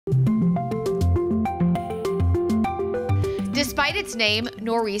Despite its name,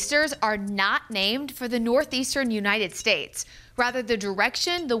 nor'easters are not named for the northeastern United States, rather the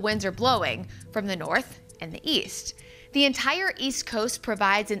direction the winds are blowing, from the north and the east. The entire East Coast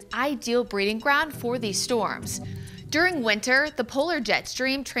provides an ideal breeding ground for these storms. During winter, the polar jet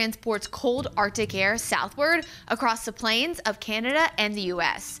stream transports cold Arctic air southward across the plains of Canada and the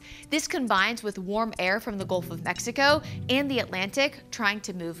U.S. This combines with warm air from the Gulf of Mexico and the Atlantic trying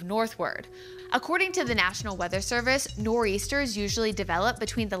to move northward. According to the National Weather Service, nor'easters usually develop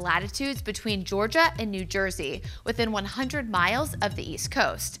between the latitudes between Georgia and New Jersey, within 100 miles of the East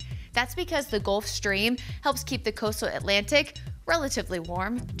Coast. That's because the Gulf Stream helps keep the coastal Atlantic relatively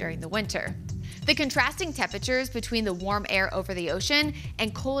warm during the winter. The contrasting temperatures between the warm air over the ocean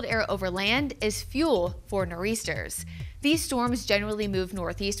and cold air over land is fuel for nor'easters. These storms generally move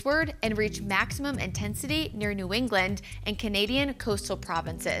northeastward and reach maximum intensity near New England and Canadian coastal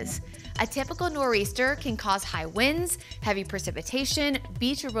provinces. A typical nor'easter can cause high winds, heavy precipitation,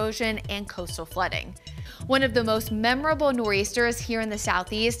 beach erosion, and coastal flooding. One of the most memorable nor'easters here in the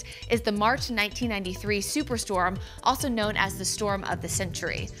southeast is the March 1993 superstorm, also known as the storm of the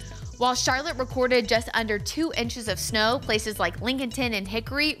century. While Charlotte recorded just under 2 inches of snow, places like Lincolnton and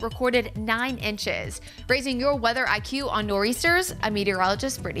Hickory recorded 9 inches. Raising your weather IQ on nor'easters, I'm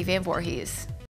meteorologist Brittany Van Voorhees.